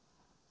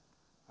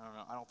I don't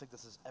know. I don't think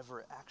this has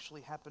ever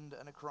actually happened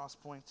at a cross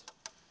point,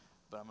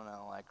 but I'm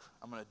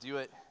gonna do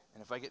it.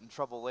 And if I get in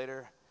trouble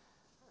later,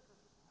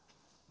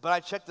 but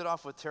I checked it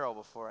off with Terrell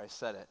before I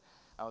said it.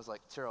 I was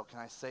like, Terrell, can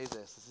I say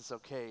this? Is this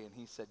okay? And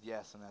he said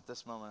yes. And at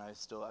this moment, I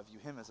view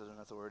him as an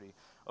authority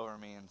over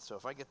me. And so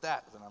if I get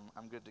that, then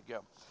I'm good to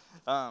go.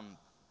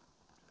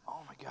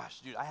 Oh my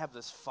gosh, dude, I have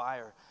this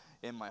fire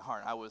in my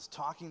heart. I was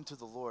talking to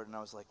the Lord, and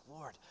I was like,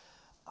 Lord,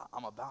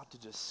 I'm about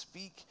to just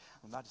speak.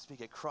 I'm about to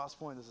speak at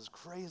Crosspoint. This is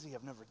crazy.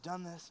 I've never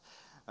done this.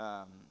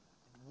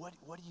 What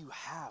do you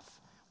have?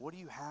 What do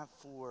you have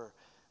for,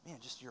 man,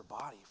 just your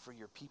body, for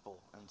your people?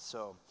 And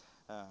so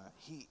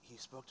he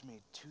spoke to me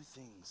two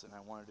things, and I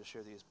wanted to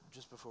share these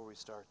just before we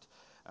start.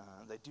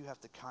 They do have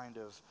to kind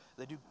of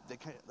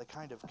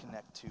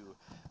connect to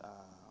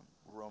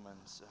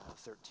Romans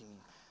 13.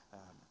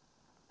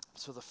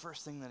 So the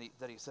first thing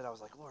that he said, I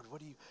was like, Lord, what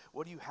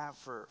do you have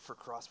for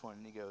Crosspoint?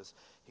 And he goes,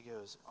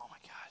 oh my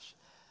gosh,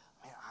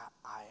 man,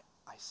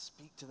 I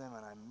speak to them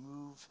and I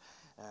move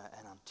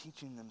and I'm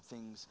teaching them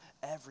things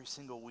every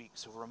single week.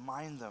 So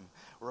remind them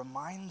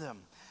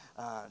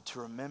to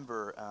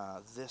remember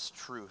this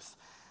truth.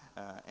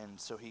 And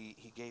so he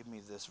gave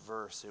me this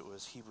verse. It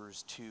was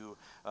Hebrews 2,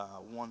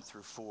 1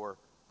 through 4.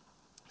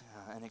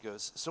 And it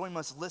goes, so we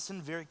must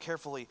listen very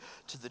carefully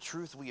to the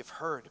truth we have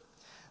heard,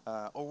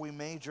 or we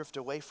may drift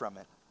away from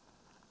it.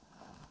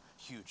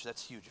 Huge,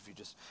 that's huge.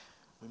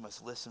 We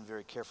must listen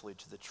very carefully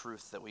to the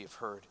truth that we have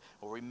heard,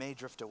 or we may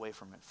drift away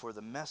from it. For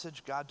the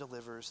message God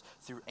delivers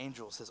through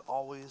angels has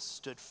always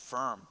stood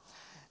firm,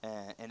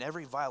 and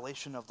every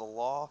violation of the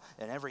law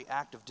and every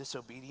act of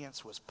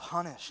disobedience was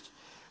punished.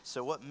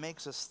 So what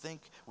makes us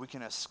think we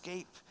can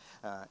escape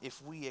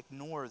if we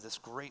ignore this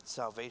great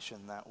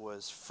salvation that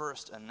was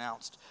first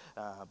announced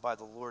by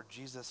the Lord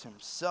Jesus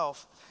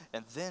himself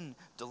and then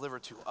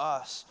delivered to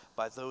us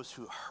by those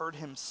who heard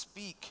him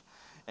speak?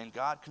 And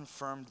God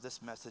confirmed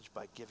this message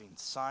by giving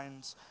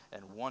signs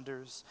and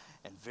wonders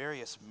and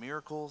various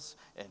miracles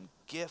and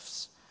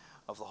gifts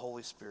of the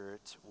Holy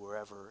Spirit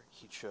wherever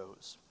he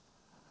chose.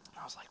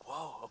 I was like,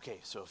 whoa, okay,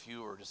 so if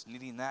you were just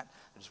needing that,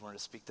 I just wanted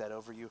to speak that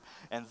over you.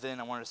 And then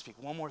I wanted to speak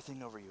one more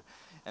thing over you.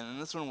 And then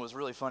this one was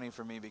really funny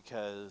for me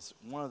because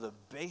one of the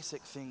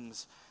basic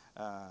things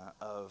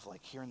of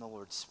like hearing the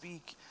Lord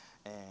speak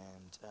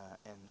and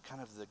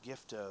kind of the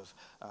gift of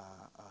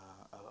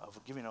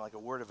giving like a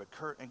word of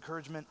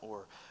encouragement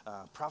or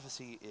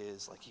prophecy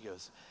is like, he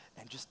goes,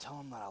 and just tell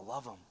them that I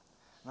love them.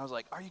 And I was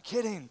like, are you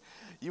kidding?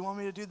 You want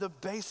me to do the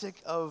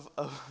basic of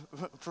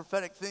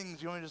prophetic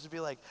things? You want me just to be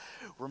like,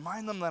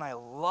 remind them that I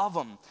love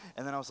them?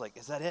 And then I was like,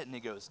 is that it? And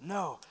he goes,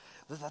 no,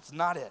 that's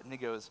not it. And he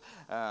goes,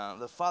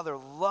 the Father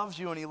loves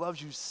you, and he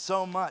loves you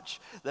so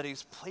much that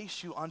he's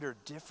placed you under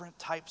different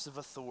types of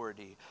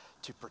authority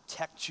to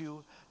protect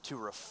you, to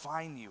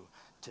refine you,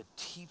 to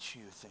teach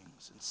you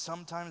things. And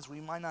sometimes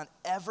we might not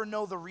ever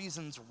know the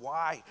reasons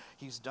why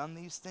he's done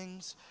these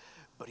things,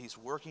 but he's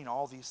working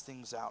all these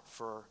things out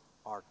for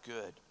our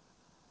good.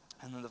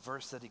 And then the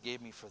verse that he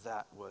gave me for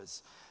that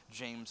was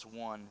James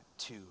 1:2.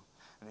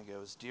 And it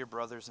goes, dear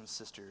brothers and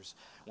sisters,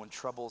 when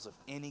troubles of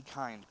any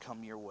kind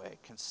come your way,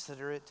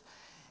 consider it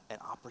an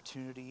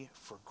opportunity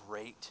for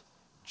great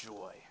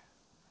joy.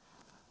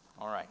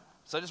 All right.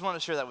 So I just wanted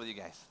to share that with you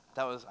guys.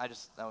 That was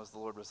the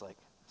Lord was like,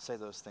 say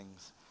those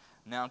things.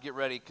 Now get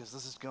ready, because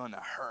this is going to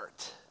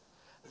hurt.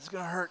 This is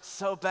going to hurt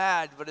so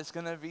bad, but it's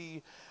going to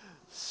be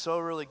so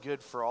really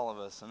good for all of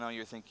us. I know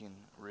you're thinking,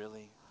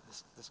 really?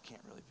 This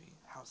can't really be.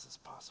 How is this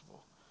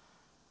possible?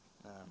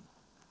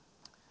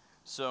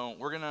 So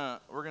we're gonna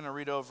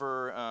read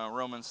over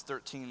Romans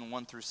 13,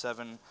 1 through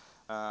 7.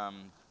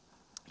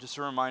 Just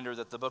a reminder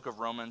that the book of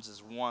Romans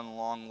is one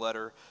long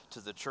letter to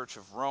the church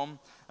of Rome.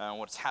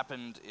 What's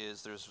happened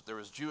is there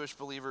was Jewish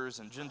believers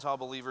and Gentile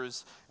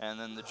believers, and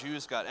then the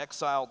Jews got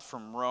exiled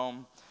from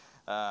Rome.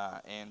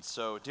 And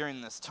so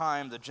during this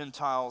time, the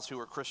Gentiles who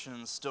were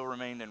Christians still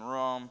remained in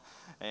Rome,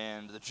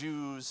 and the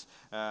Jews,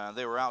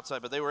 they were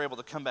outside, but they were able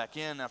to come back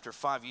in after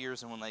 5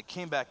 years. And when they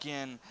came back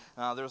in,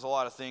 there was a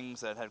lot of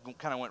things that had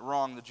kind of went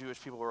wrong. The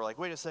Jewish people were like,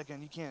 wait a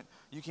second, you can't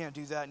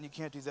do that, and you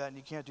can't do that, and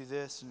you can't do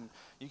this, and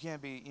you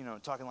can't be,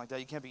 talking like that.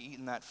 You can't be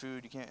eating that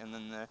food. You can't. And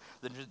then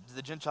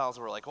the Gentiles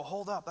were like, well,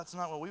 hold up, that's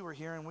not what we were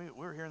hearing. We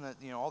were hearing that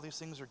all these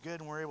things are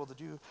good, and we're able to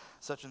do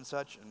such and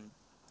such.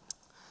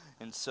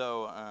 And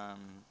so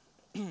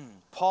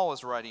Paul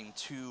is writing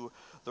to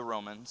the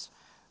Romans,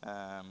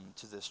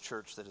 to this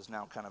church that is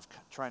now kind of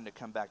trying to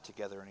come back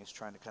together, and he's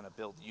trying to kind of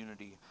build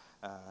unity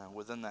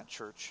within that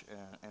church,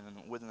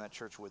 and within that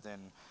church within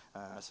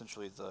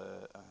essentially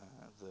the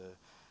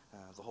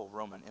whole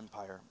Roman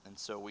Empire. And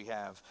so we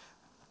have,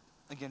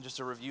 again,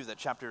 just a review that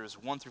chapters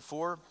 1 through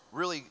 4,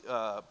 really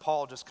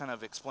Paul just kind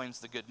of explains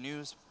the good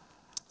news.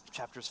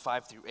 Chapters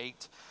 5 through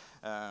 8,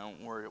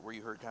 where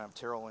you heard kind of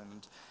Terrell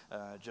and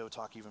Joe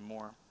talk even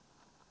more.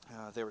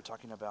 They were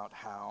talking about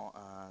how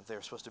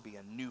they're supposed to be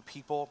a new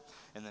people.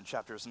 And then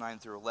chapters 9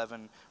 through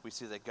 11, we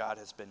see that God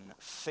has been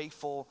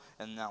faithful,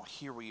 and now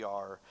here we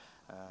are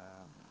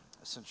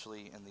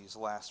essentially in these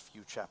last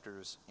few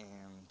chapters,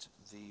 and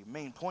the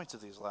main points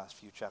of these last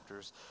few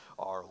chapters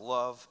are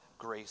love,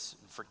 grace,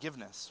 and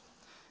forgiveness.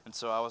 And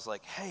so I was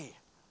like, hey,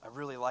 I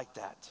really like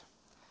that.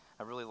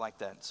 I really like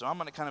that. So I'm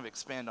going to kind of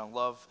expand on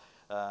love,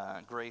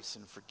 grace,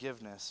 and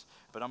forgiveness,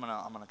 but I'm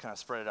gonna kind of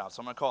spread it out.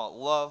 So I'm going to call it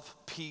love,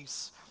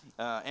 peace,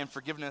 and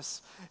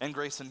forgiveness, and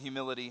grace and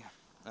humility.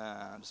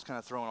 Just kind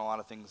of throwing a lot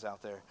of things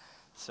out there.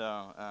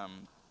 So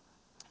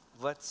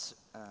let's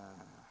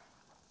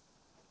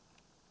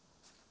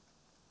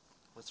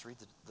read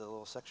the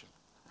little section.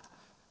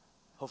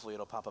 Hopefully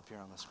it'll pop up here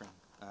on the screen.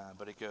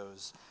 But it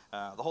goes,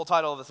 the whole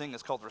title of the thing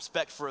is called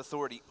Respect for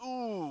Authority.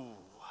 Ooh.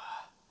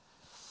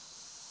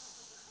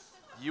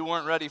 You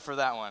weren't ready for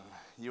that one.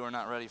 You are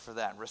not ready for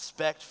that.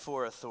 Respect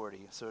for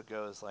authority. So it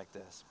goes like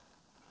this.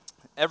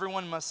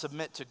 Everyone must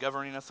submit to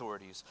governing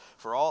authorities,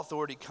 for all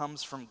authority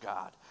comes from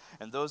God,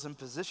 and those in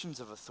positions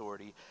of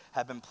authority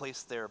have been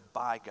placed there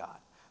by God.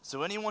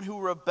 So anyone who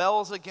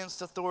rebels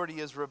against authority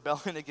is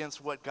rebelling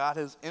against what God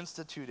has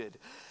instituted,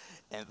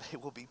 and they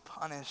will be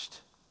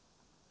punished.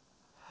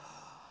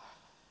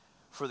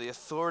 For the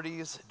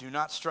authorities do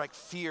not strike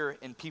fear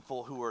in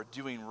people who are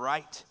doing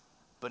right,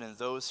 but in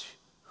those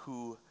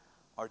who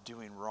are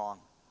doing wrong.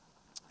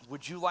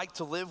 Would you like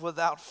to live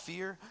without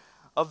fear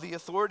of the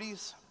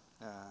authorities?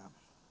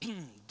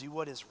 Do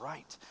what is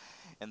right,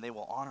 and they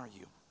will honor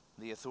you.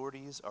 The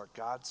authorities are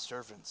God's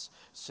servants,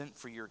 sent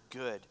for your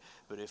good.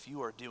 But if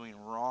you are doing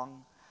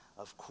wrong,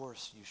 of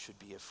course you should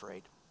be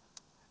afraid,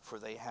 for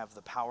they have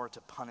the power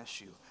to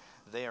punish you.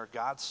 They are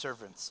God's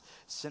servants,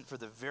 sent for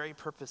the very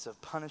purpose of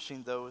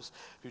punishing those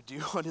who do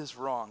what is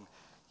wrong.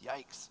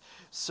 Yikes.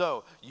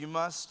 So you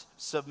must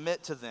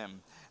submit to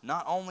them,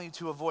 not only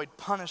to avoid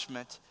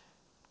punishment,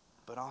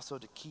 but also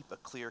to keep a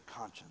clear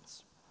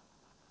conscience.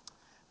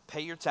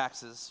 Pay your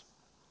taxes.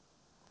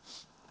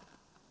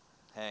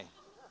 Hey,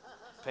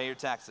 pay your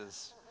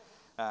taxes.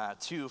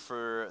 Two,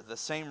 for the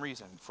same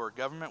reason, for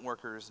government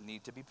workers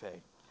need to be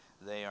paid.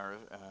 They are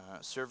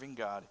serving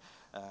God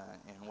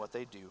in what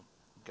they do.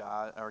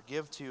 God, or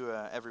give to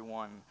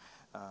everyone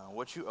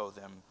what you owe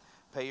them.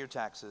 Pay your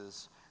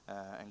taxes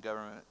and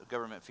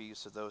government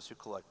fees to those who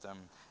collect them,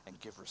 and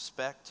give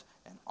respect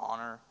and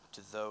honor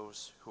to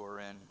those who are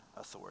in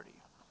authority.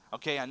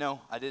 Okay, I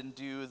know I didn't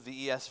do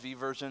the ESV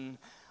version.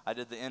 I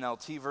did the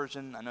NLT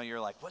version. I know you're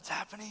like, what's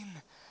happening?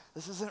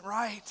 This isn't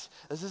right.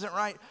 This isn't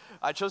right.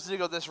 I chose to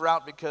go this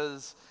route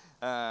because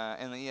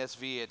in the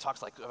ESV it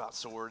talks like about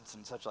swords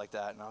and such like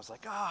that. And I was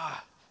like,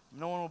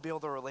 no one will be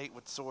able to relate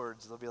with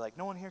swords. They'll be like,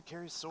 no one here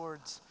carries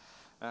swords.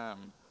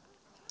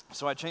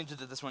 So I changed it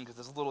to this one because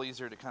it's a little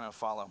easier to kind of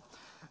follow.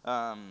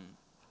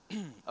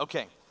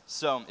 Okay,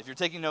 so if you're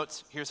taking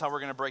notes, here's how we're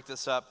going to break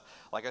this up.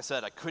 Like I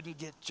said, I couldn't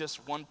get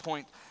just one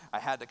point. I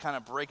had to kind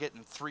of break it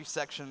in 3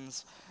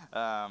 sections.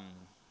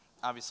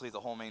 Obviously, the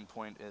whole main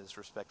point is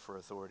respect for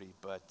authority,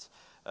 but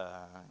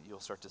you'll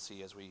start to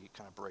see as we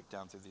kind of break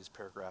down through these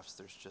paragraphs,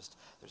 there's just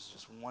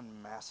one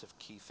massive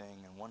key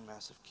thing and one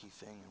massive key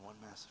thing and one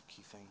massive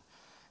key thing.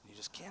 And you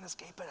just can't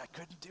escape it. I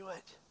couldn't do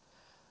it.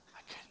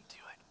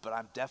 But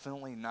I'm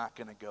definitely not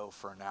going to go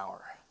for an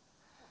hour.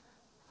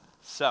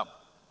 So,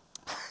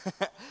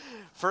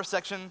 first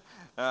section,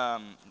 I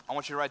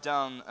want you to write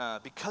down,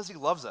 because he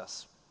loves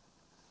us.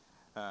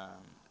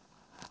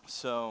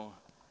 So,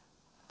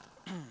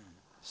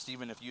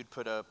 Stephen, if you'd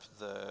put up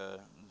the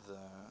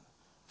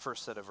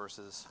first set of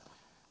verses.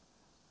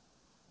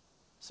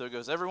 So it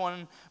goes,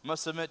 everyone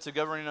must submit to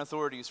governing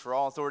authorities, for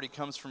all authority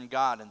comes from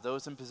God, and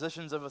those in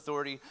positions of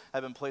authority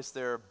have been placed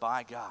there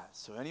by God.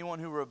 So anyone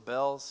who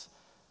rebels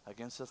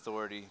against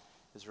authority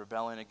is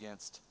rebelling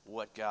against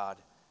what God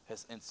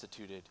has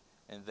instituted,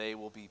 and they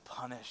will be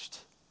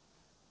punished.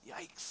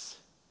 Yikes.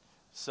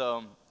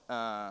 So,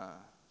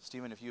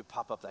 Stephen, if you would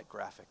pop up that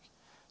graphic.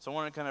 So I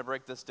want to kind of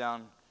break this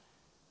down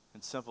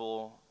in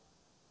simple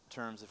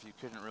terms if you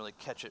couldn't really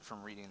catch it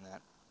from reading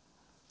that.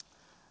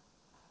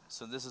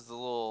 So this is the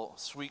little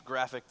sweet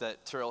graphic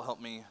that Terrell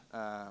helped me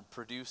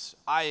produce.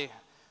 I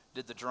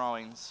did the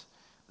drawings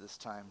this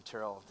time.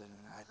 Terrell didn't.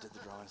 I did the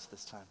drawings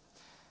this time.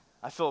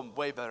 I feel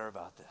way better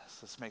about this.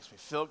 This makes me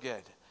feel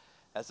good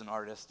as an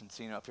artist, and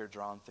seeing up here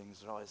drawing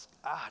things, it always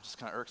just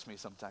kind of irks me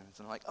sometimes.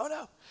 And I'm like, oh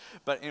no.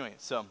 But anyway,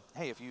 so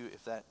hey,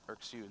 if that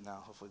irks you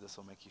now, hopefully this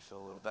will make you feel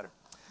a little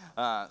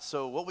better.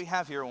 So what we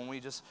have here,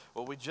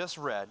 what we just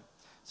read,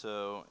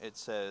 so it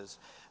says,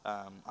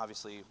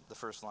 obviously the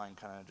first line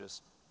kind of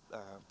just,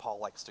 Paul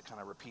likes to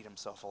kind of repeat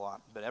himself a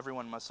lot, but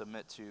everyone must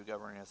submit to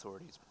governing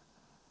authorities.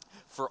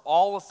 For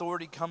all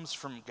authority comes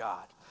from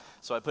God.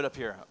 So I put up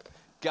here,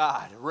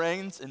 God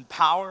reigns in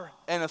power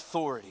and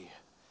authority.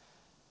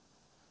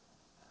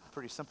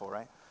 Pretty simple,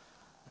 right?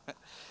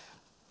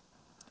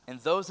 And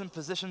those in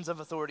positions of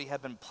authority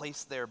have been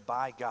placed there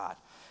by God.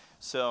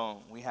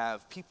 So we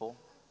have people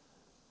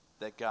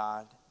that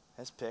God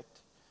has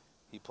picked.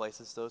 He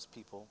places those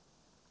people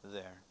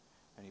there,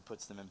 and he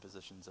puts them in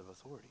positions of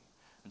authority.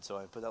 And so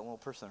I put that little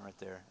person right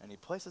there, and he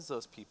places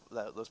those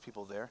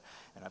people there,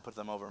 and I put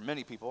them over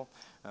many people,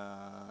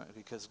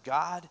 because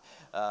God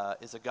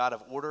is a God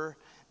of order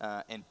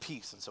and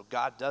peace, and so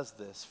God does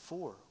this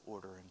for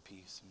order and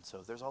peace. And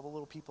so there's all the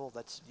little people,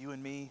 that's you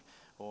and me,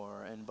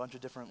 or in a bunch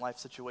of different life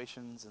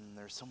situations, and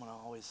there's someone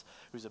always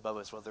who's above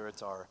us, whether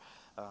it's our,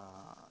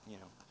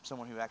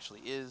 someone who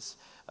actually is,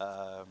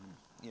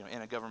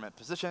 in a government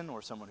position,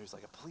 or someone who's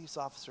like a police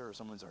officer, or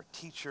someone who's our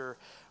teacher,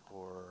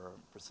 or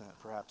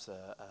perhaps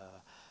a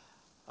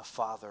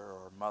father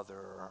or mother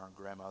or a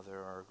grandmother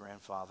or a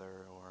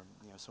grandfather, or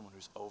someone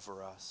who's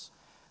over us,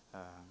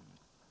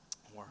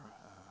 or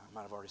I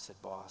might have already said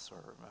boss,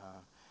 or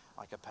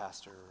like a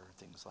pastor or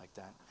things like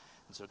that.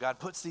 And so God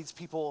puts these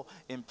people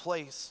in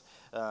places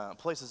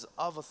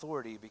of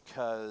authority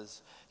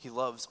because he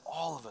loves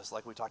all of us,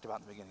 like we talked about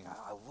in the beginning.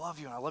 I love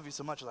you, and I love you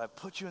so much that I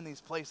put you in these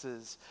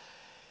places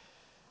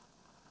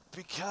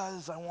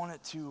because I want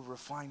it to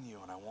refine you,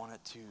 and I want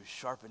it to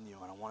sharpen you,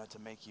 and I want it to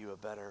make you a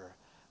better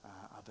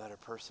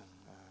person.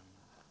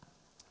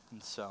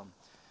 And so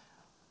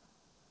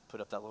put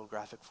up that little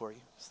graphic for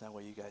you, so that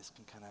way you guys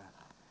can kind of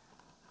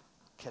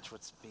catch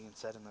what's being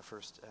said in the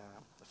first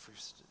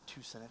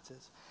two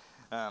sentences.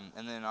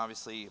 And then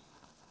obviously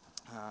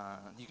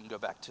you can go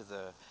back to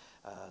the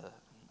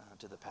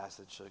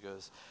passage. So it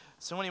goes,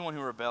 so anyone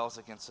who rebels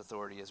against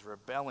authority is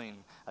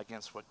rebelling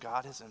against what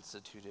God has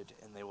instituted,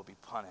 and they will be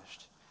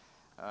punished.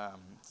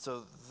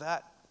 So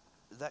that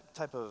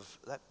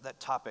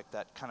topic,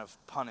 that kind of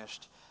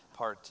punished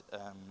part,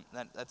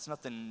 that's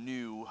nothing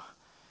new.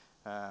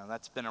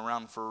 That's been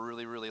around for a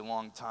really, really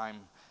long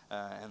time.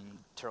 And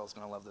Terrell's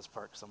going to love this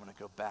part because I'm going to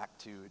go back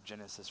to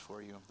Genesis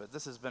for you. But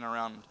this has been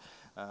around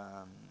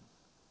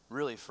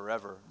really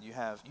forever. You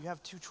have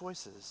two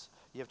choices.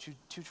 You have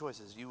two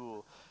choices. You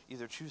will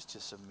either choose to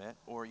submit,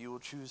 or you will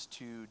choose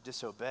to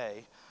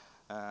disobey.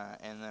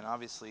 And then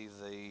obviously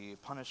the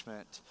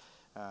punishment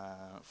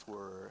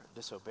for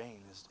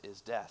disobeying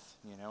is death,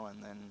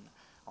 and then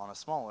on a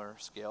smaller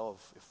scale,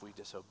 if we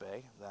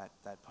disobey,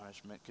 that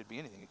punishment could be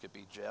anything. It could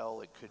be jail,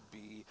 it could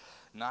be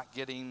not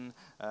getting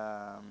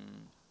a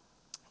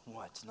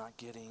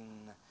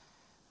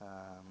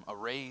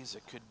raise,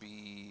 it could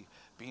be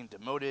being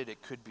demoted,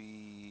 it could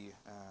be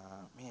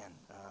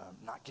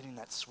not getting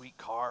that sweet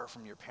car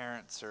from your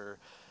parents, or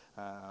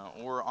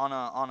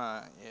on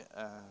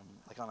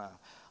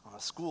a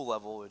school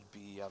level, it would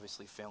be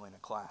obviously failing a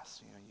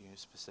class. You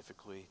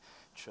specifically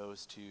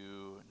chose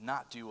to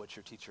not do what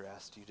your teacher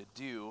asked you to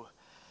do,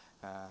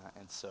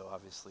 and so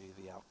obviously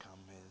the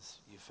outcome is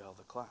you fail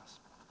the class.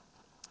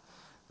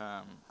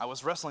 I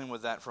was wrestling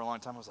with that for a long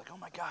time. I was like, oh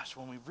my gosh,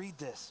 when we read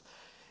this,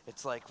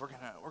 it's like we're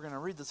gonna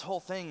read this whole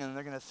thing, and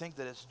they're gonna think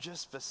that it's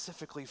just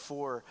specifically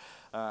for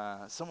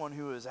someone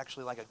who is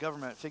actually like a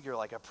government figure,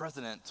 like a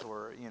president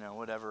or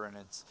whatever, and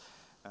it's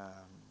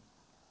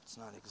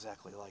not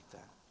exactly like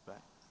that.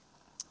 But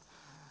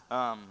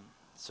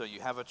so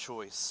you have a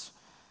choice.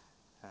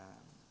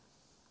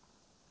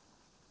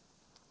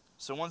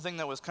 So one thing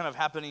that was kind of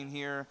happening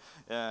here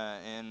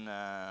in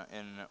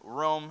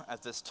Rome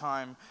at this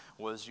time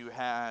was you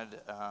had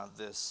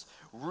this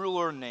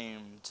ruler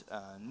named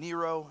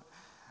Nero.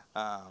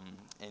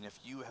 And if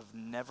you have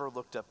never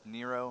looked up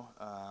Nero,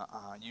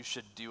 you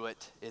should do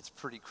it. It's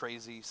pretty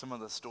crazy. Some of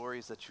the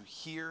stories that you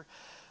hear,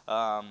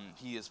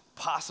 he is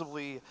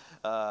possibly,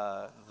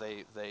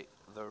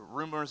 the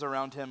rumors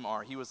around him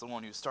are he was the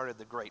one who started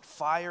the Great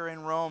Fire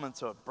in Rome, and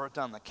so it burnt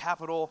down the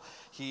Capitol.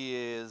 He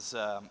is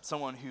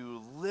someone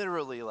who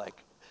literally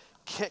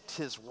kicked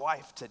his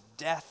wife to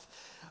death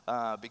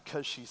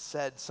because she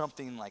said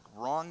something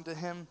wrong to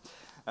him.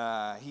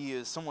 He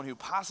is someone who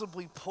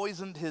possibly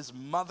poisoned his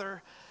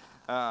mother.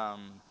 The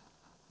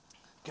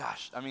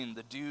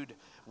dude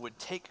would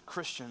take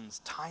Christians,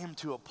 tie him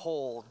to a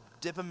pole,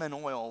 dip him in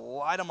oil,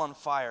 light him on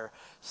fire,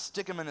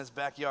 stick him in his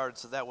backyard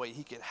so that way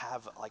he could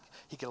have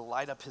he could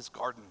light up his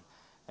garden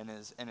in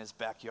his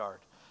backyard.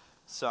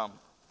 So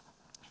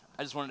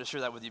I just wanted to share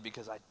that with you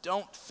because I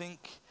don't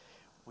think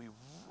we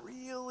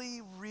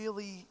really,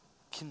 really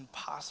can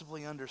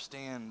possibly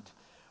understand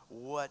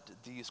what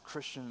these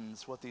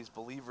Christians, what these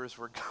believers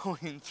were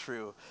going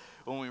through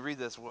when we read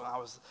this.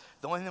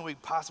 The only thing we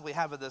possibly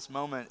have at this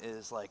moment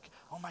is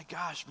oh my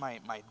gosh,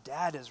 my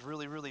dad is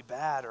really, really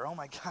bad, or oh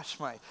my gosh,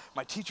 my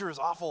teacher is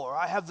awful, or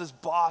I have this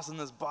boss and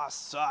this boss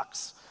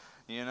sucks.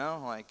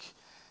 I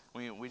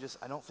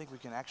don't think we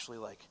can actually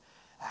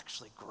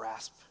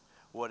grasp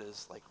what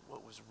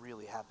was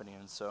really happening.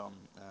 And so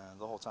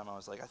the whole time I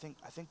was I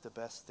think the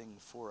best thing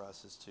for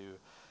us is to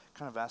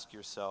kind of ask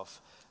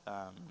yourself,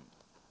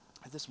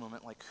 at this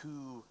moment,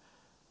 who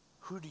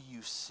do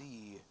you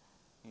see,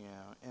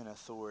 in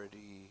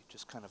authority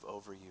just kind of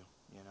over you,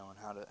 and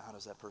how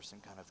does that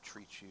person kind of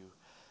treat you?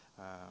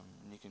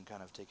 And you can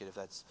kind of take it if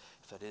that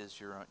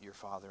is your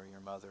father or your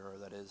mother, or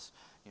that is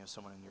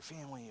someone in your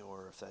family,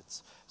 or if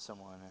that's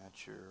someone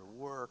at your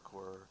work,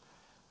 or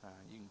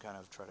you can kind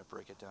of try to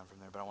break it down from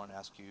there. But I want to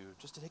ask you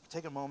just to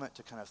take a moment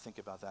to kind of think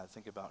about that.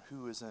 Think about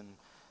who is in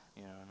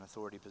an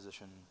authority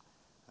position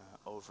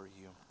over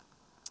you.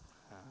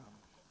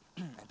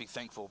 be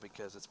thankful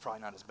because it's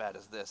probably not as bad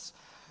as this.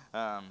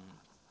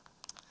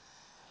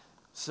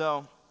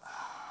 So,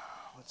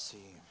 let's see.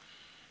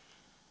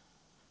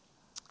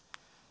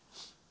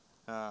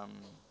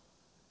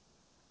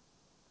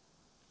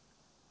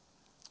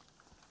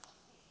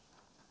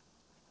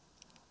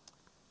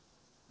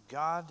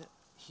 God,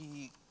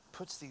 he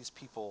puts these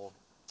people,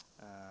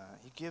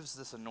 he gives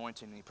this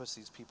anointing, he puts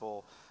these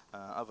people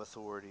of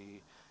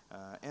authority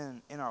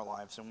in our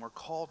lives, and we're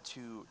called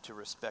to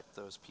respect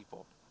those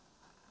people,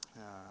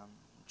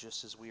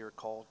 just as we are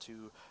called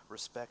to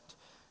respect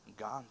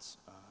God's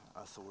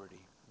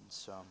authority. And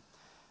so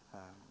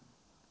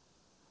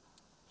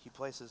he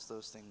places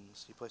those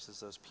things, he places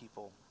those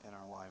people in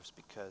our lives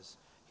because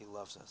he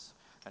loves us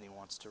and he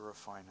wants to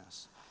refine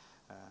us.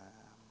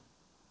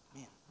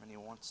 And he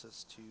wants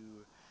us to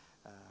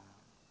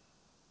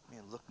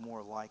look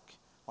more like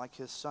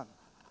his son,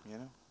 you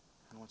know?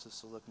 He wants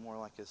us to look more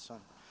like his son.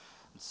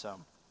 And so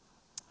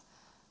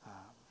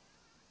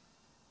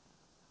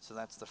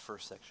that's the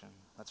first section.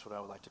 That's what I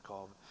would like to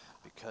call,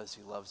 because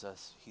he loves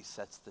us, he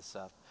sets this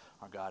up.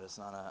 Our God is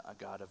not a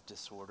God of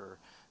disorder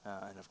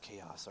and of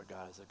chaos. Our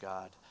God is a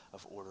God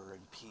of order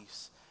and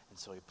peace. And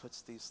so he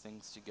puts these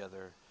things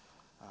together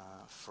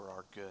for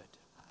our good.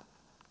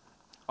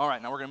 All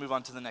right, now we're going to move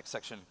on to the next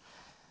section.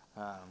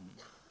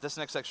 This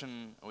next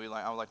section, I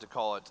would like to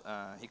call it,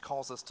 he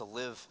calls us to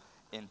live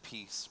in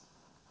peace.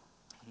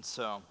 And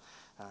so,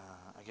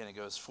 again, it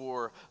goes,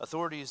 for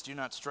authorities do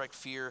not strike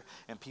fear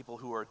in people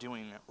who are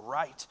doing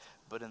right,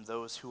 but in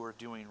those who are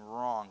doing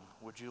wrong.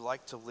 Would you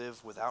like to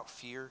live without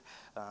fear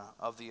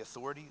of the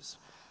authorities?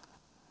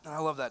 And I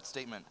love that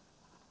statement.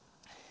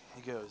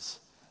 He goes,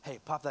 hey,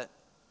 pop that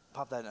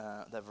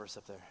verse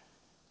up there.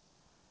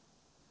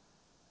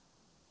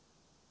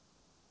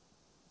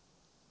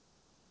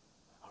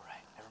 All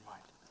right, never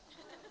mind.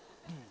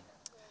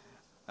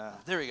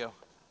 There we go.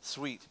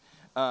 Sweet.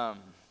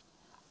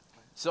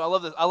 So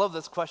I love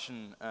this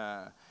question.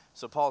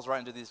 So Paul's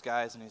writing to these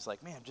guys, and he's like,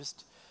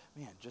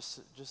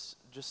 just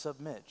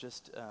submit.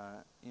 Just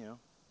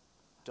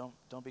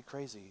don't be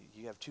crazy.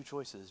 You have two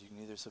choices. You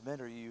can either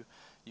submit or you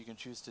can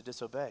choose to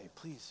disobey.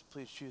 Please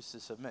choose to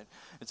submit.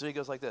 And so he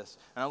goes like this.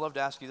 And I'd love to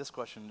ask you this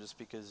question, just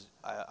because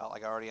I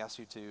already asked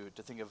you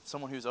to think of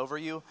someone who's over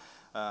you,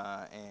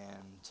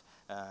 and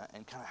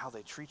kind of how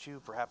they treat you.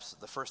 Perhaps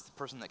the first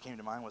person that came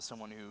to mind was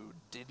someone who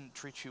didn't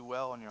treat you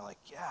well, and you're like,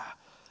 yeah.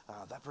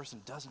 That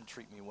person doesn't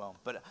treat me well.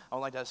 But I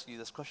would like to ask you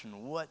this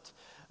question. What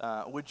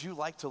would you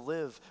like to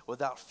live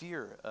without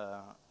fear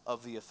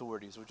of the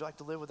authorities? Would you like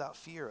to live without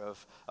fear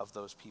of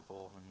those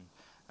people? And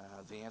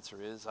the answer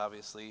is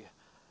obviously,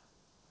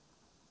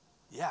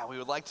 yeah, we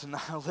would like to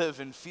not live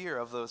in fear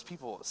of those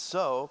people.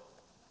 So,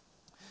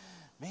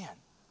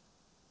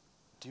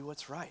 do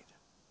what's right.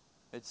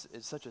 It's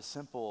such a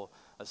simple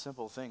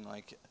thing.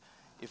 Like,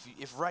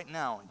 if right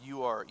now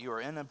you are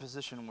in a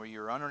position where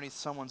you're underneath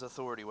someone's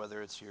authority,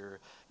 whether it's your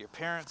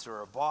parents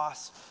or a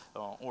boss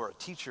or a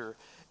teacher,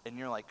 and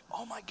you're like,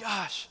 oh my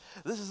gosh,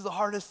 this is the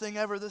hardest thing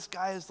ever. This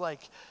guy is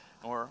like,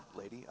 or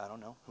lady, I don't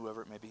know,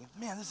 whoever it may be.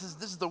 Man, this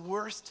is the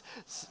worst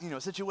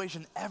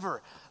situation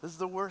ever. This is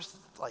the worst.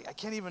 Like, I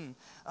can't even.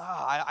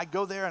 I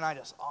go there and I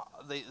just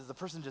the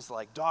person just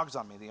like dogs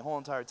on me the whole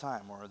entire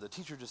time, or the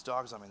teacher just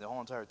dogs on me the whole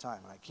entire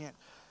time, and I can't.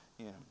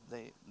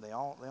 They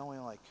only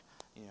like.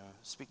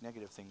 Speak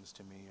negative things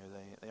to me, or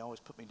they always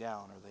put me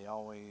down, or they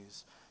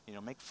always,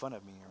 make fun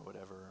of me or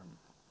whatever.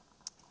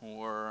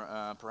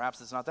 Or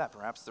perhaps it's not that.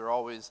 Perhaps they're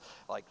always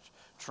like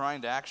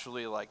trying to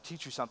actually like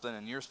teach you something,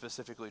 and you're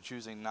specifically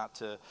choosing not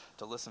to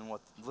listen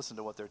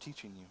to what they're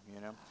teaching you,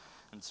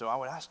 And so I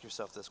would ask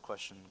yourself this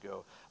question,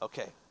 go,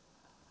 okay,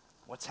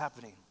 what's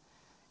happening?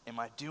 Am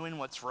I doing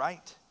what's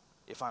right?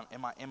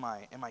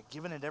 Am I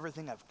giving it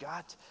everything I've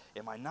got?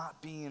 Am I not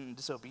being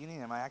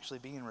disobedient? Am I actually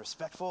being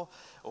respectful,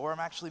 or am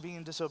I actually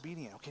being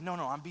disobedient? Okay, no,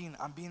 I'm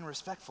being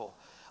respectful.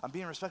 I'm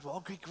being respectful.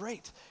 Okay,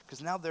 great,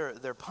 because now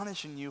they're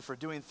punishing you for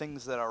doing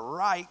things that are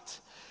right,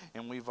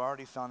 and we've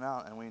already found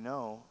out, and we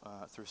know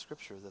through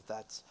Scripture that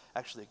that's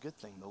actually a good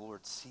thing. The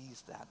Lord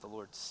sees that. The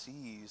Lord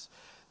sees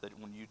that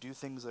when you do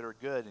things that are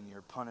good, and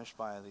you're punished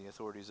by the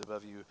authorities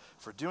above you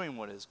for doing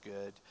what is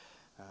good,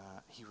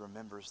 He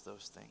remembers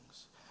those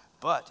things.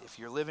 But if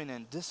you're living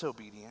in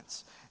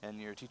disobedience and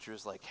your teacher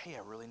is like, hey,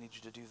 I really need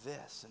you to do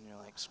this, and you're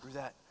like, screw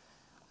that,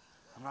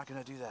 I'm not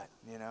going to do that,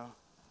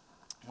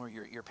 Or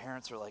your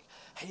parents are like,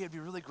 hey, it'd be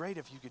really great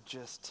if you could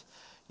just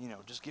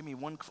give me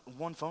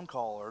one phone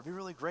call, or it'd be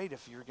really great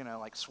if you're going to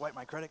like swipe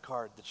my credit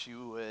card, that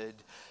you would,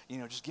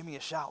 just give me a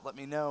shout, let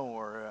me know,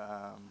 or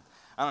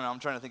I don't know, I'm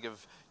trying to think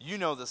of,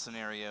 the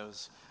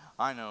scenarios.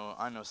 I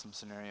know some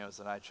scenarios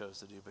that I chose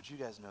to do, but you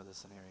guys know the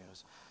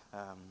scenarios.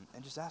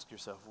 And just ask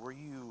yourself,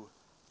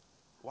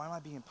 why am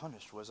I being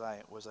punished? Was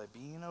I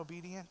being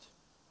obedient,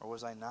 or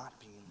was I not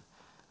being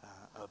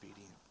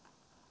obedient?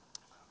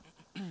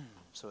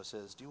 So it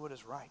says, do what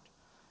is right,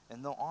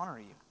 and they'll honor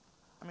you.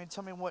 I mean,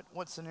 tell me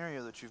what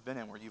scenario that you've been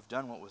in where you've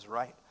done what was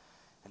right,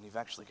 and you've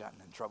actually gotten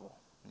in trouble,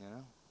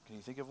 Can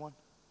you think of one?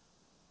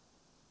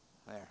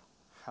 There.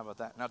 How about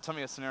that? Now tell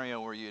me a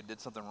scenario where you did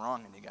something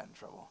wrong and you got in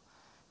trouble.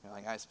 You're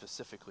like, I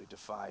specifically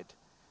defied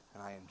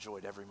and I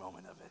enjoyed every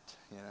moment of it,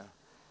 you know.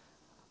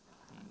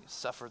 And you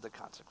suffered the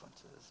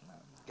consequences and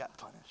got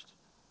punished.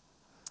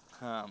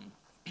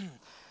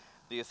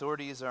 The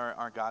authorities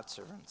are God's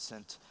servants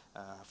sent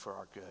for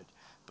our good.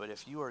 But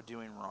if you are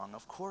doing wrong,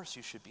 of course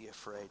you should be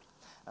afraid,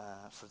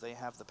 for they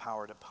have the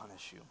power to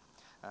punish you.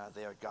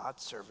 They are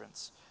God's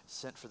servants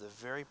sent for the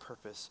very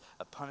purpose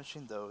of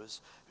punishing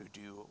those who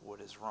do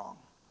what is wrong.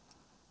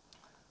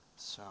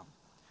 So,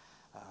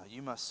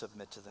 you must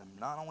submit to them,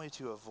 not only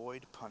to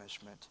avoid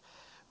punishment,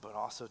 but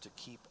also to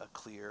keep a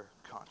clear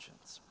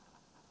conscience.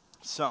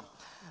 So,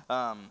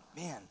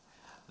 man,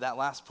 that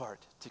last part,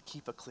 to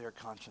keep a clear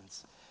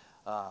conscience,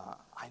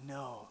 I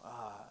know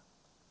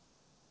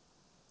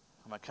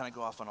I'm going to kind of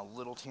go off on a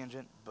little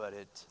tangent, but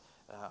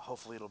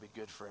hopefully it'll be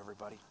good for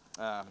everybody.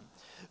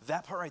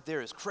 That part right there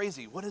is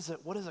crazy. What is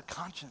a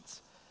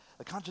conscience?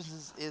 The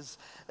conscience is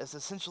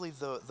essentially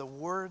the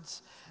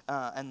words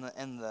and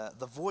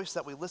the voice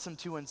that we listen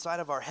to inside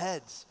of our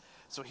heads.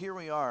 So here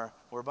we are,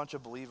 we're a bunch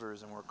of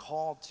believers, and we're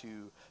called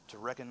to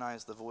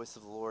recognize the voice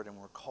of the Lord, and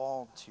we're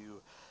called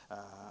to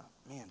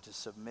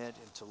submit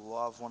and to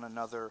love one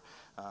another,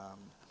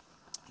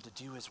 to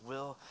do his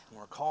will, and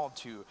we're called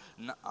to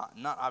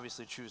not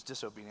obviously choose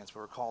disobedience, but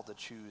we're called to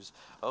choose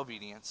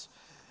obedience.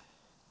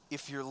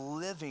 If you're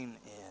living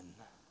in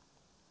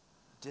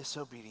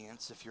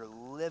disobedience, if you're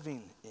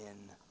living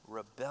in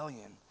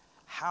rebellion,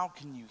 how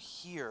can you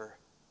hear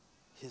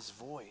his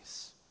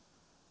voice?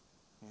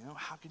 You know,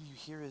 how can you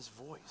hear his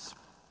voice?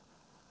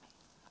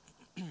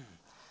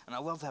 And I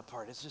love that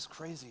part. It's just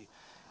crazy.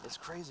 It's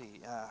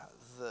crazy.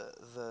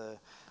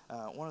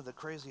 One of the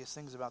craziest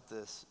things about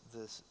this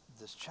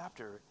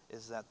chapter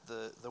is that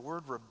the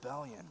word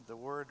rebellion, the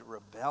word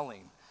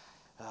rebelling,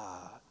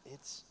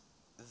 it's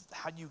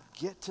how you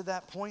get to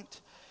that point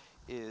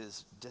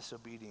is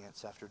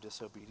disobedience after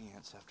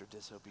disobedience after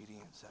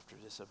disobedience after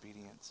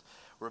disobedience.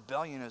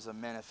 Rebellion is a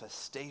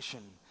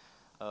manifestation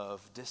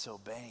of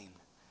disobeying,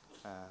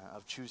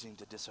 of choosing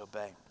to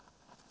disobey.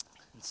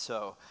 And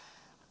so,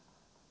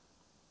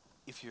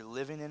 if you're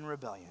living in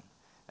rebellion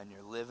and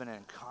you're living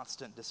in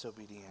constant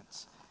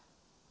disobedience,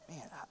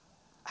 man,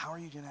 how are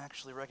you going to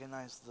actually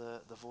recognize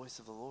the voice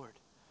of the Lord?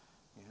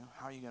 You know,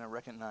 how are you going to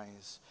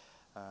recognize,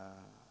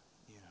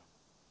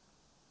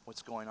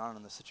 what's going on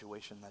in the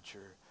situation that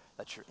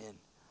you're in?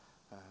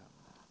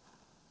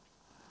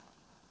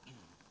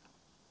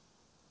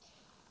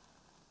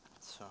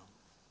 So,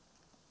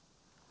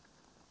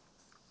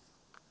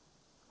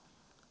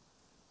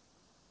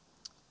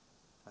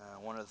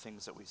 one of the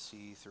things that we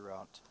see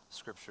throughout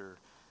Scripture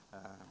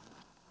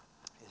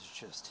is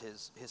just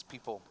his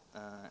people,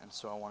 and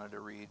so I wanted to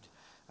read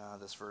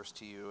this verse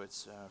to you.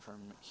 It's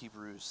from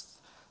Hebrews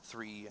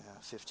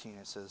 3:15.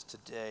 It says,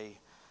 "Today,"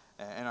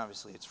 and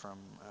obviously it's from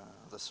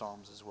the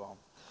Psalms as well.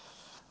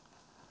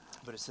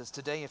 But it says,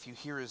 "Today, if you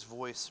hear his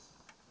voice,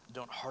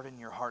 don't harden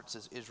your hearts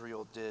as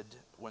Israel did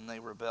when they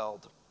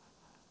rebelled."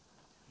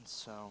 And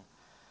so,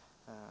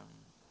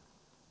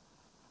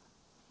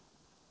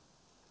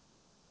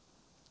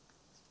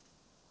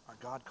 our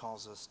God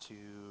calls us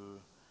to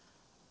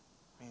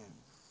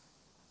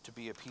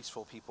be a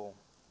peaceful people.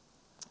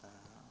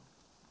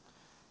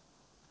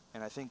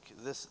 And I think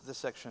this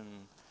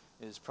section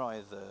is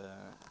probably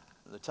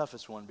the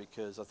toughest one,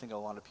 because I think a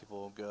lot of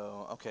people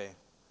go, okay,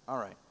 all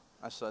right,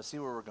 I see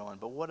where we're going,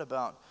 but what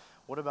about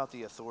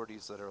the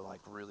authorities that are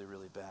like really,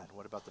 really bad?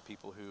 What about the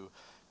people who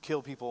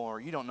kill people? Or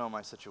you don't know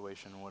my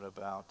situation. What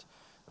about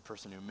the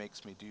person who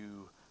makes me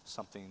do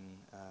something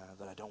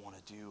that I don't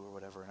want to do or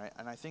whatever?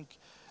 And I think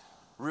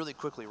really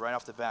quickly, right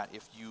off the bat,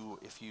 if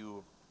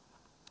you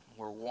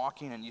were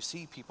walking and you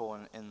see people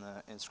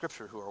in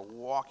Scripture who are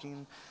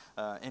walking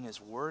in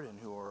His Word and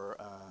who are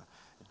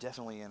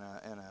definitely in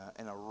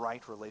a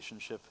right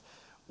relationship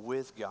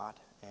with God,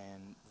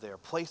 and they're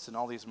placed in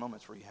all these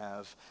moments where you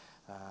have,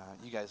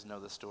 you guys know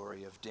the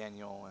story of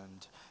Daniel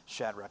and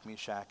Shadrach,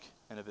 Meshach,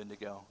 and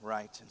Abednego,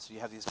 right? And so you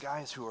have these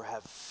guys who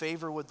have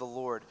favor with the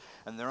Lord,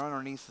 and they're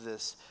underneath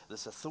this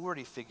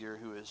authority figure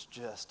who is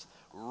just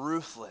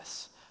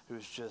ruthless,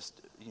 who's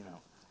just,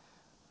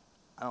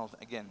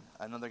 again,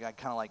 another guy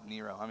kind of like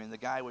Nero. I mean, the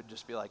guy would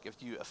just be like,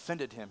 if you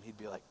offended him, he'd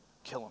be like,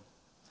 kill him.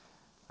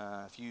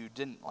 If you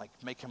didn't like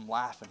make him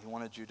laugh and he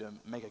wanted you to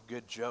make a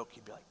good joke,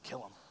 he'd be like,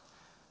 kill him.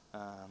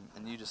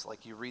 And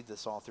you read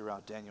this all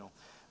throughout Daniel.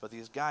 But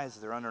these guys,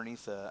 they're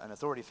underneath an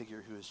authority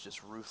figure who is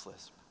just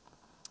ruthless.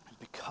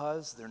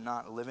 Because they're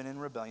not living in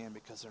rebellion,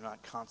 because they're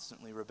not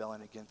constantly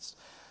rebelling against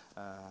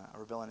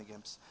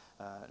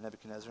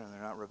Nebuchadnezzar, and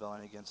they're not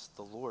rebelling against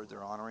the Lord.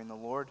 They're honoring the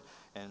Lord,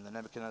 and the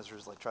Nebuchadnezzar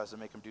tries to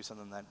make them do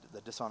something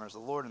that dishonors the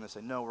Lord, and they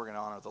say, no, we're going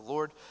to honor the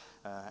Lord.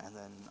 And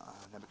then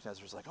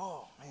Nebuchadnezzar's like,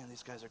 oh, man,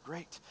 these guys are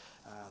great.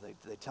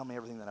 They tell me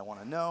everything that I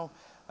want to know.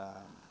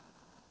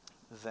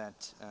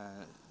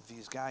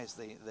 These guys,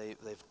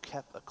 they've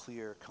kept a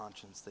clear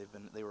conscience.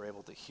 They were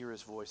able to hear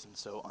his voice, and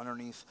so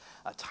underneath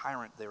a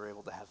tyrant, they were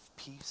able to have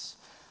peace.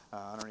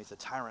 Underneath a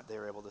tyrant, they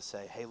were able to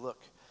say, hey, look,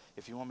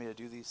 if you want me to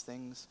do these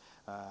things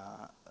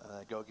that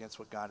go against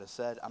what God has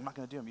said, I'm not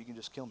going to do them. You can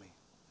just kill me.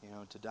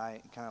 To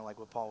die, kind of like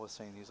what Paul was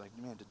saying. He's like,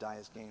 man, to die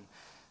is gain.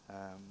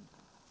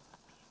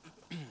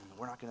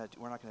 We're not gonna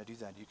do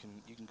that. You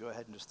can go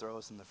ahead and just throw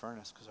us in the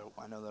furnace, because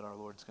I know that our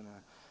Lord's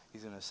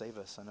He's gonna save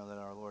us. I know that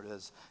our Lord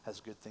has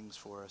good things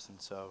for us,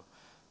 and so,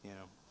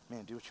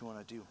 man, do what you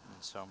want to do.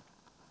 And so,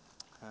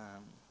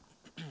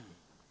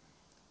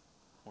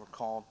 we're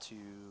called to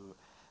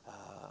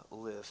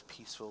live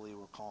peacefully.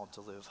 We're called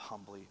to live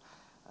humbly.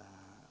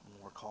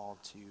 We're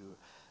called to,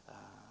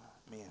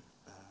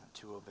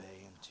 to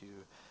obey and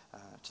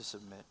to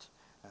submit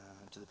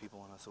to the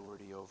people in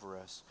authority over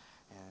us.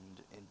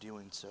 And in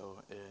doing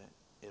so,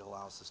 it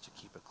allows us to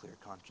keep a clear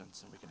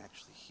conscience, and we can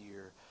actually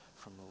hear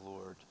from the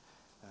Lord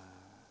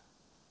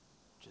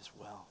just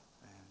well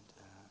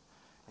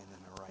and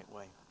in the right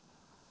way.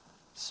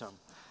 So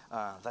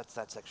that's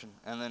that section.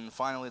 And then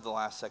finally, the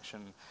last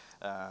section,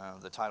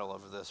 the title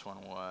of this one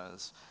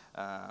was,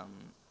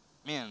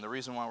 the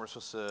reason why we're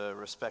supposed to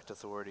respect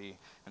authority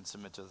and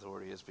submit to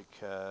authority is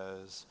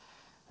because,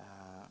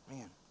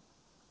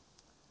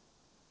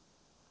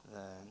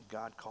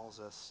 God calls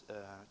us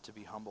to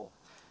be humble.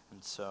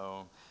 And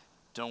so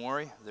don't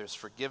worry, there's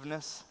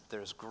forgiveness,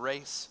 there's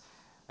grace,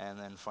 and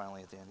then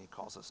finally at the end he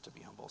calls us to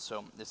be humble.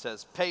 So it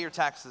says, pay your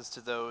taxes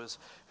to those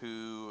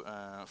who,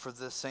 for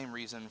this same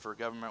reason, for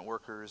government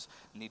workers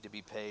need to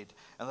be paid.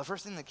 And the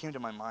first thing that came to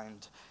my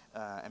mind,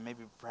 and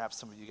maybe perhaps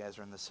some of you guys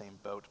are in the same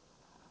boat,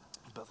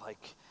 but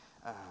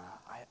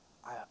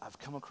I've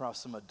come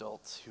across some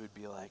adults who would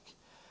be like,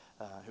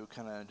 who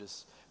kind of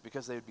just,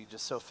 because they would be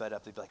just so fed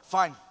up, they'd be like,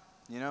 fine,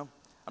 I'm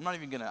not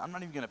even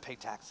gonna pay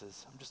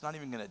taxes. I'm just not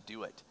even gonna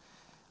do it.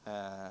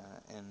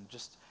 And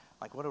just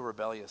like, what a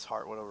rebellious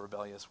heart, what a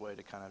rebellious way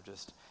to kind of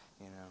just,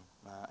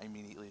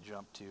 immediately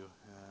jump to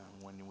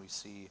when we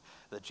see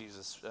that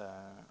Jesus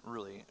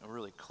really,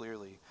 really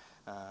clearly,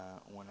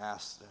 when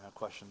asked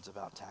questions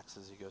about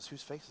taxes, he goes,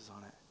 whose face is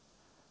on it?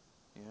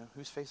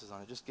 Whose face is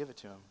on it? Just give it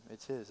to him.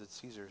 It's his.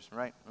 It's Caesar's,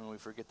 right? And we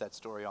forget that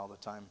story all the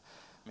time.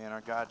 Man,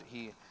 our God,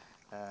 he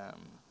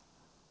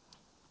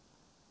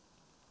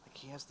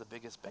has the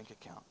biggest bank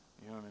account.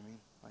 You know what I mean?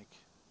 Like,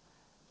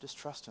 just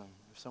trust him.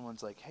 If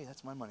someone's like, hey,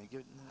 that's my money,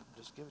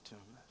 just give it to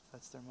him.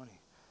 That's their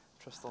money.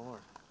 Trust the Lord.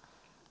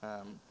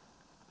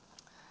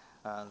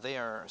 They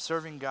are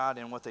serving God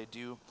in what they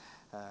do.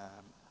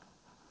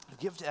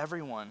 Give to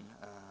everyone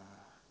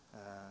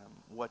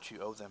what you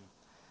owe them.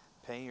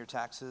 Pay your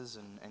taxes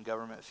and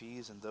government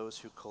fees, and those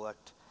who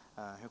collect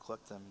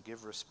them.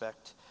 Give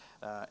respect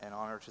and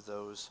honor to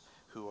those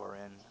who are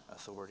in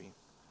authority.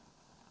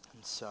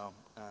 And so,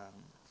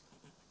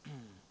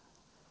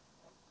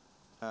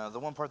 the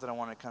one part that I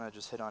want to kind of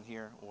just hit on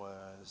here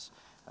was,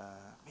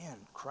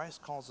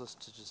 Christ calls us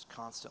to just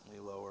constantly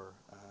lower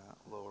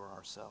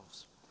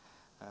ourselves.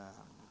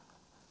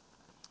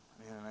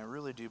 And I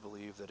really do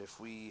believe that if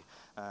we,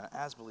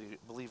 as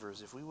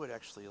believers, if we would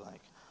actually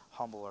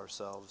humble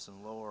ourselves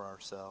and lower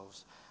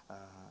ourselves,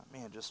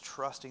 just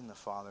trusting the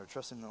Father,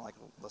 trusting like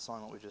the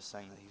song that we just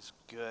sang, that He's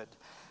good,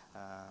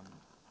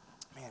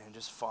 and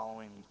just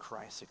following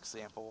Christ's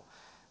example,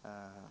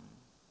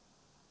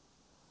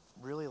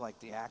 really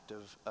the act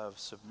of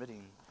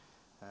submitting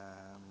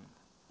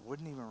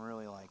wouldn't even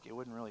really it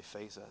wouldn't really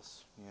faze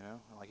us,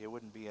 it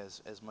wouldn't be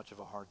as much of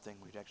a hard thing.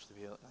 We'd actually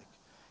be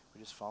we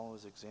just follow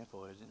His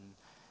example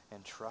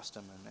and trust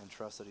Him and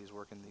trust that He's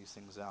working these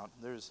things out.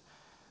 There's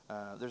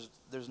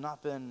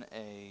not been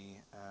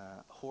a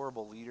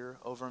horrible leader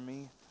over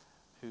me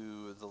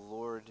who the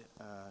Lord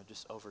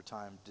just over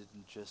time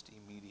didn't just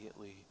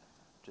immediately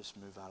just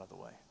move out of the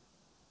way.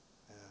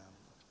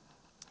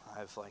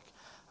 I've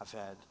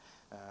had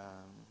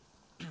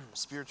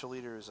spiritual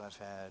leaders, I've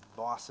had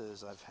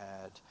bosses, I've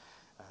had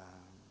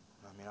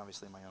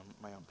obviously my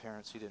own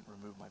parents. He didn't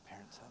remove my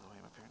parents out of the way.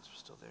 My parents were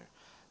still there,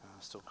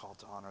 still called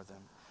to honor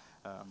them.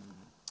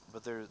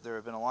 But there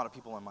have been a lot of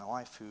people in my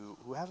life who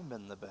haven't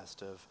been the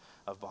best of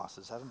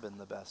bosses, haven't been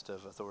the best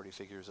of authority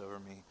figures over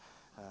me.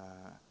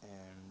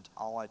 And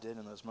all I did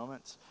in those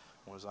moments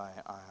was I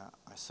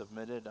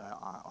submitted.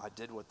 I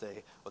did what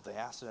they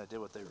asked, and I did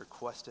what they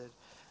requested,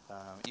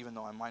 even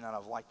though I might not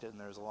have liked it. And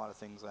there's a lot of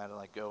things I had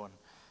to go and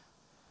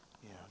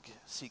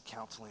seek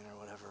counseling or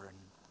whatever.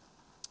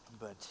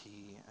 But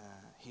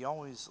he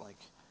always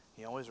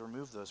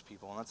removed those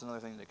people, and that's another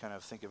thing to kind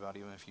of think about.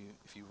 Even if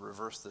you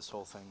reverse this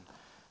whole thing,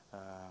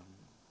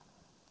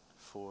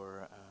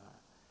 for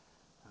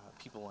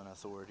people in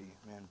authority,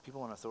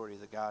 people in authority,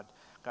 that God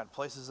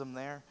places them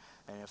there,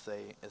 and if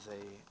they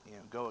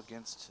go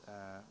against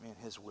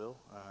His will,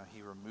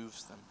 He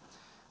removes them,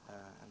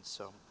 and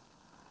so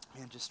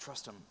just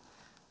trust Him.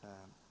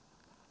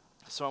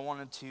 So I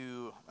wanted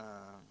to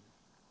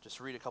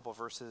just read a couple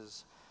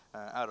verses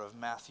out of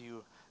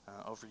Matthew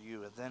over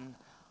you, and then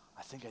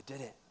I think I did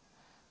it.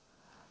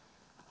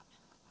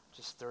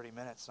 Just 30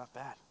 minutes, not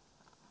bad.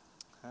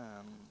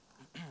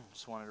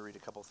 Just wanted to read a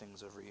couple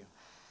things over you.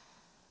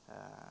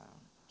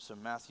 So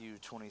Matthew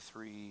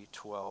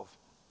 23:12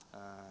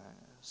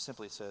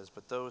 simply says,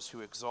 "But those who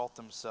exalt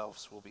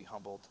themselves will be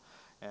humbled,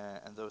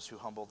 and those who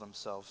humble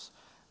themselves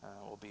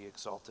will be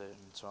exalted.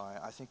 And so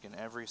I think in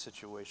every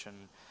situation,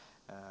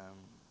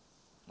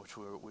 which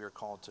we are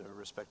called to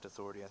respect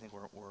authority, I think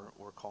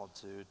we're called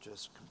to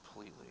just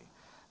completely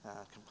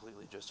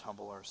just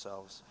humble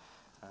ourselves.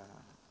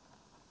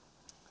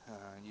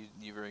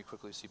 You very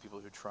quickly see people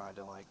who try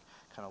to like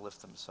kind of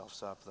lift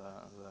themselves up.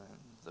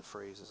 The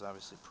phrase is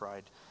obviously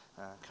pride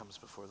comes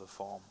before the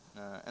fall.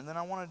 And then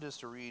I wanted just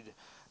to read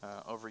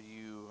over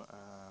you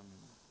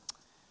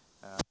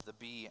the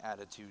B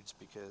attitudes,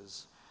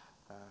 because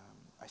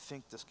I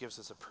think this gives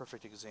us a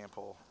perfect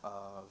example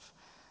of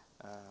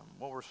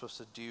what we're supposed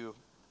to do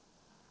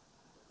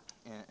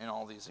in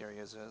all these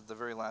areas. The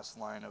very last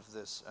line of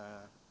this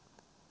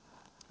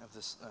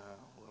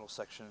little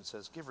section, it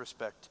says, "Give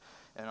respect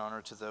and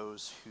honor to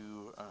those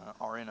who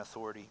are in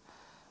authority."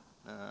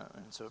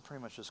 And so it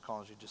pretty much just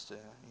calls you just to,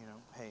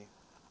 hey,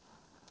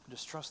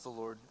 just trust the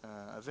Lord.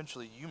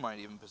 Eventually, you might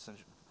even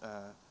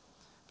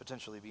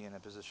potentially be in a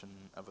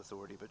position of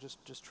authority, but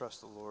just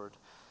trust the Lord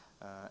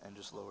and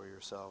just lower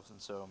yourselves.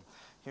 And so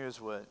here's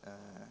what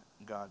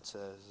God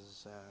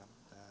says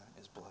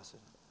is blessed.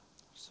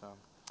 So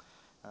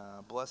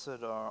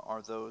blessed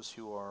are those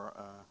who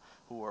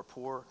are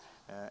poor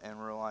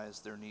and realize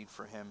their need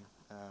for Him,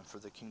 for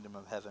the kingdom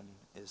of heaven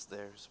is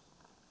theirs.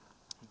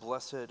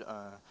 Blessed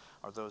are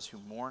those who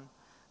mourn,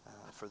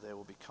 for they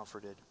will be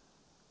comforted.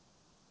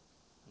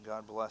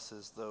 God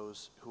blesses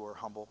those who are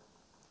humble,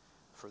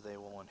 for they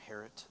will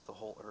inherit the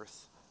whole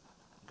earth.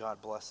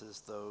 God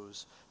blesses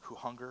those who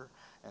hunger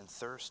and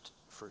thirst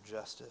for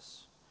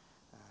justice,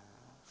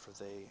 for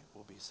they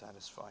will be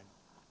satisfied.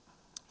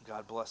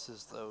 God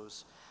blesses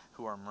those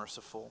who are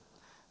merciful,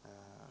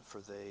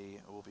 for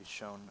they will be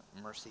shown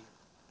mercy.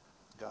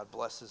 God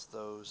blesses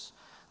those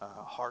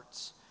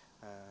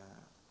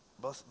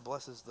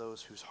blesses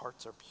those whose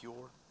hearts are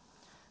pure,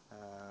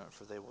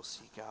 for they will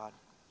see God.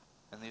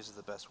 And these are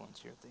the best ones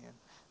here at the end.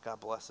 God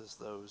blesses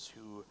those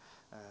who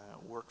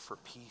work for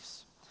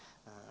peace,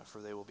 for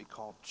they will be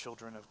called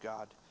children of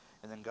God.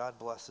 And then God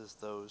blesses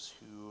those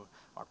who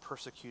are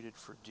persecuted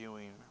for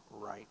doing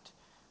right,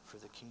 for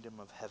the kingdom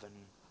of heaven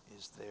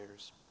is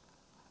theirs.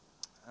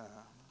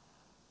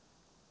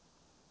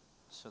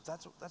 So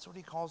that's what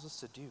He calls us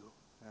to do.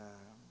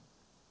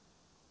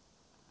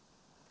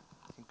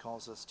 He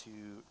calls us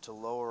to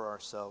lower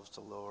ourselves,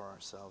 to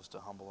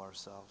humble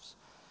ourselves.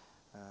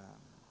 And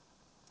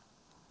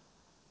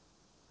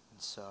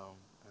so,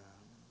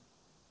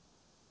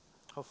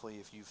 hopefully,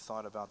 if you've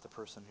thought about the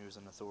person who's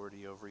in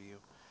authority over you,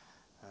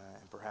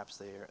 and perhaps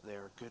they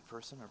are a good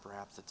person, or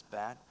perhaps it's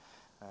bad,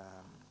 I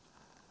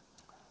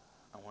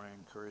want to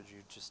encourage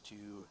you just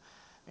to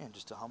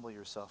humble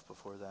yourself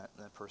before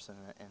that person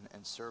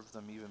and serve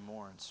them even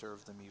more, and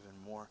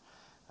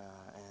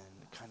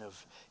kind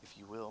of, if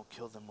you will,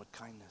 kill them with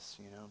kindness.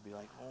 Be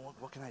like, well,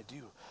 what can I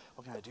do?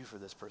 What can I do for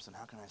this person?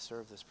 How can I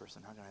serve this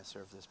person? How can I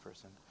serve this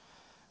person?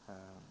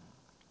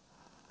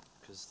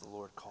 Because the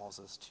Lord calls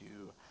us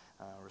to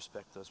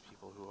respect those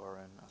people who are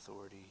in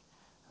authority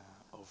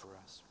over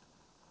us.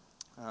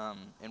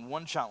 And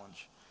one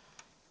challenge,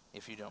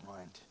 if you don't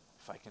mind,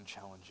 if I can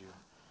challenge you.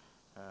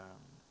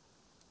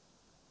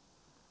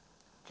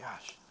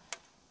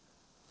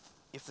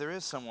 If there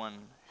is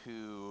someone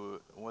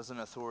who was an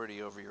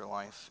authority over your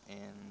life,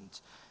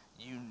 and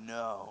you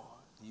know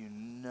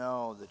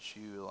that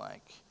you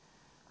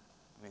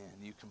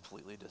you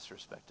completely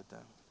disrespected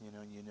them. You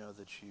know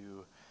that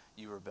you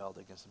rebelled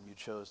against them. You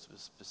chose to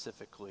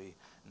specifically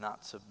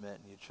not submit,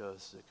 and you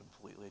chose to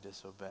completely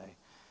disobey.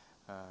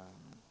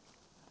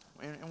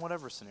 In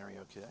whatever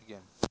scenario,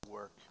 again,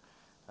 work,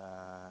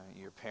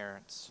 your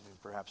parents,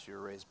 perhaps you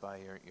were raised by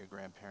your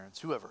grandparents,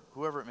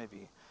 whoever it may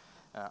be.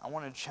 I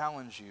want to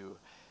challenge you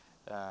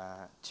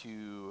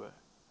to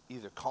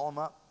either call them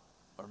up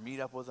or meet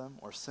up with them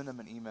or send them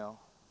an email,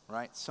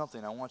 right?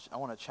 Something. I want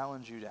to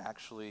challenge you to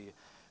actually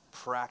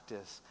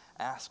practice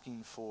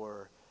asking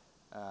for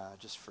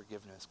just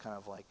forgiveness, kind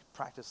of like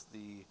practice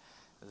the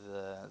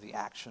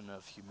action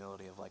of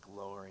humility, of like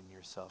lowering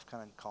yourself,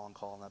 kind of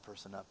calling that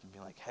person up and be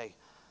like, hey,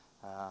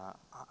 I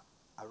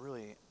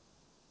really,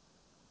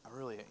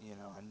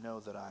 I know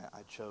that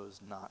I chose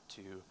not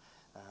to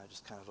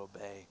just kind of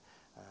obey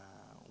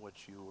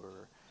what you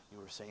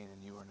were saying,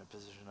 and you were in a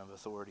position of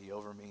authority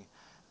over me,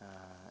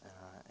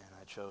 and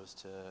I chose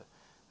to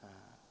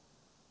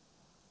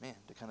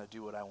kind of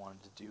do what I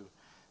wanted to do,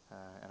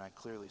 and I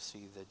clearly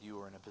see that you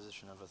were in a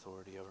position of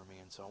authority over me,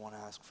 and so I want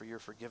to ask for your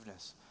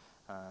forgiveness,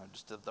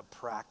 just the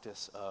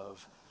practice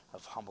of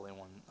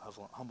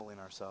humbling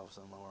ourselves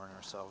and lowering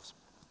ourselves.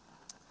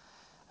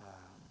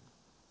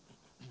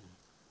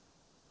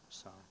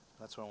 So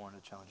that's what I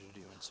wanted to challenge you to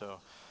do. And so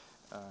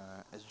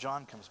as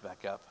John comes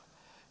back up,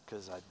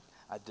 because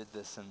I did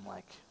this in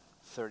like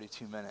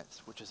 32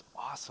 minutes, which is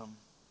awesome.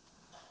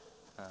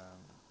 I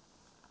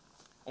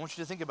want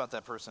you to think about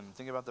that person.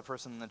 Think about the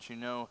person that you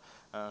know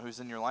who's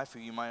in your life, who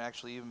you might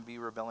actually even be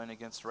rebelling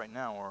against right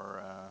now,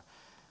 or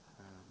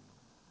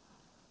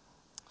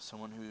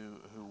someone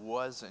who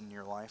was in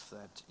your life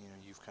that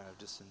you've kind of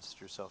distanced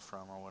yourself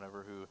from, or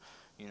whatever,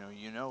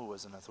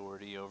 was an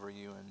authority over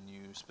you, and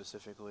you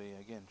specifically,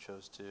 again,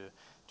 chose to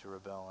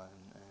rebel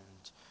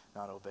and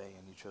not obey,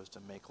 and you chose to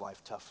make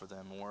life tough for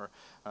them. Or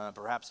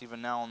perhaps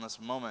even now in this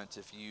moment,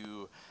 if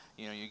you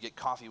get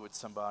coffee with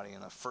somebody,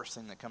 and the first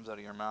thing that comes out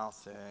of your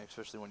mouth,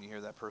 especially when you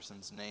hear that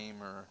person's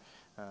name or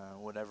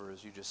whatever,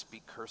 is you just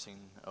speak cursing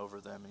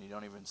over them, and you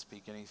don't even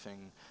speak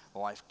anything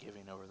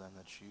life-giving over them,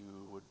 that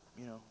you would,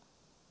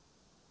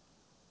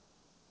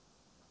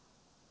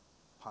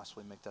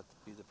 possibly make that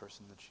be the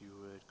person that you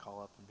would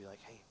call up and be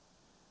like, hey,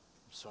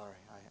 I'm sorry,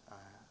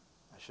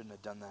 I shouldn't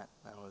have done that.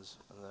 That was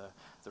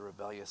the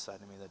rebellious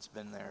side of me that's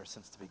been there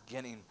since the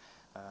beginning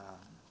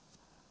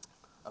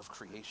of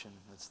creation.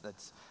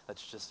 That's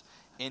just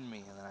in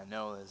me, and that I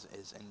know is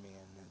in me,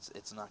 and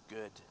it's not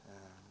good.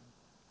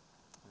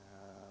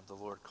 The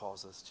Lord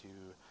calls us to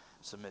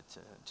submit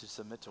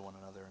to one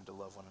another, and to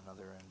love one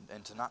another,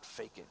 and to not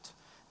fake it,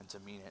 and to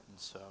mean it. And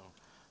so,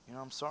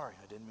 I'm sorry.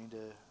 I didn't mean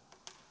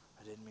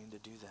to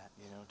do that.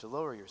 To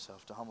lower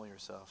yourself, to humble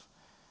yourself,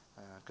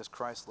 because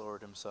Christ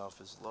lowered himself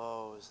as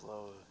low.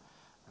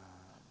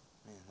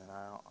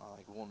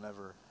 That we'll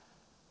never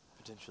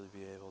potentially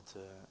be able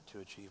to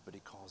achieve, but he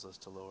calls us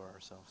to lower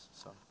ourselves.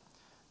 So,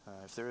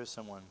 if there is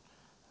someone,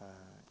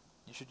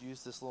 you should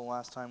use this little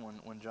last time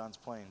when John's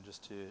playing,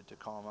 just to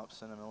call him up,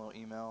 send him a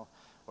little email,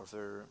 or if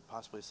they're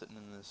possibly sitting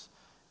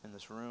in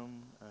this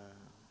room,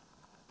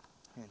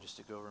 just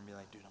to go over and be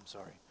like, dude, I'm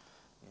sorry.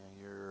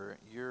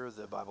 You're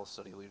the Bible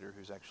study leader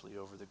who's actually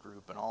over the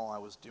group, and all I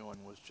was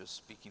doing was just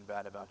speaking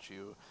bad about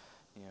you,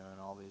 and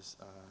all these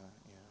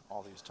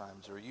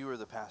times. Or you were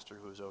the pastor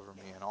who was over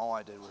me, and all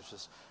I did was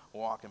just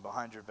walking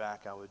behind your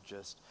back. I would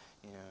just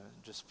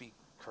speak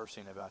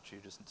cursing about you,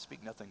 just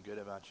speak nothing good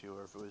about you.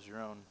 Or if it was your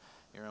own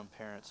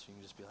parents, you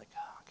can just be like,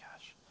 oh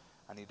gosh,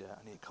 I need to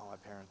call my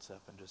parents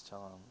up and just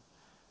tell them,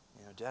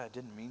 Dad, I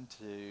didn't mean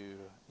to,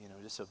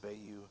 disobey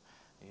you,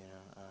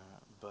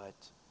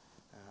 but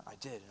I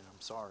did, and I'm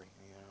sorry,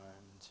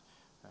 and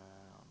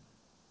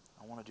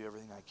I want to do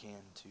everything I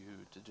can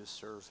to just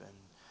serve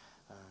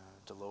and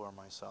to lower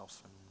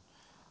myself and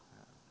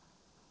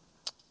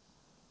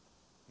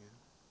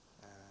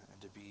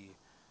to be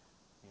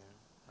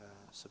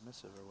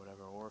submissive or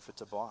whatever. Or if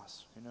it's a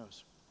boss, who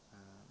knows?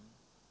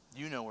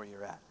 You know where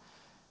you're at,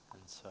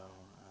 and so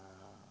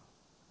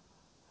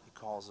he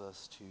calls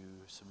us to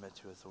submit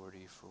to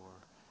authority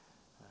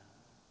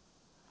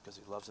because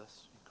he loves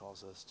us. He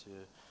calls us to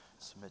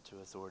submit to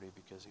authority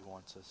because he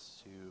wants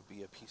us to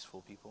be a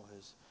peaceful people.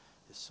 His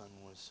son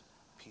was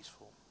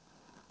peaceful.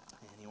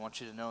 And he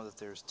wants you to know that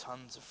there's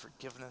tons of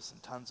forgiveness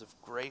and tons of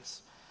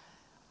grace.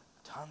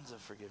 Tons of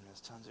forgiveness,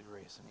 tons of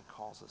grace. And he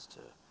calls us to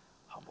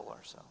humble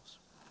ourselves.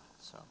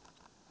 So